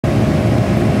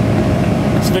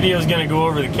video is going to go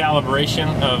over the calibration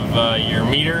of your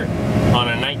meter on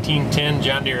a 1910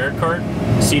 John Deere Air Cart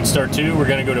SeedStar 2. We're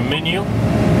going to go to Menu,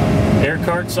 Air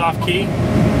Cart Soft Key,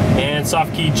 and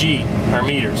Soft Key G, our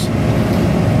meters.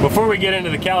 Before we get into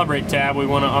the Calibrate tab, we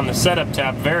want to, on the Setup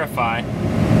tab, verify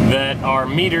that our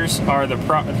meters are the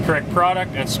correct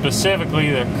product and specifically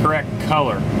the correct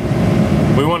color.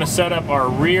 We want to set up our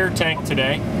rear tank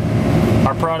today.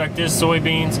 Our product is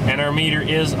soybeans and our meter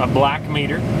is a black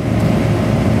meter.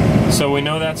 So we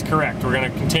know that's correct. We're going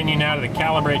to continue now to the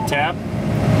Calibrate tab.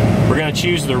 We're going to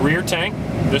choose the rear tank,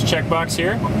 this checkbox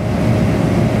here,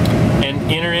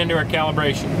 and enter into our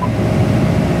calibration.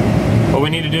 What we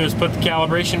need to do is put the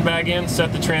calibration bag in,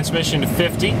 set the transmission to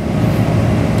 50,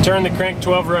 turn the crank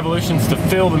 12 revolutions to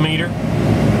fill the meter,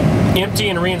 empty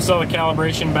and reinstall the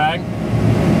calibration bag,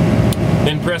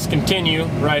 then press continue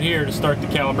right here to start the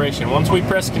calibration. Once we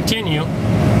press continue,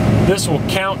 this will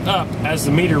count up as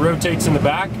the meter rotates in the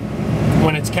back.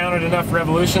 When it's counted enough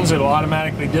revolutions, it'll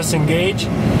automatically disengage.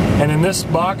 And in this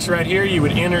box right here, you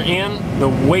would enter in the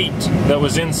weight that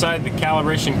was inside the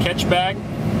calibration catch bag,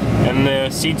 and the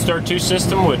SeedStar 2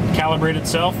 system would calibrate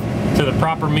itself to the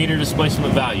proper meter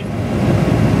displacement value.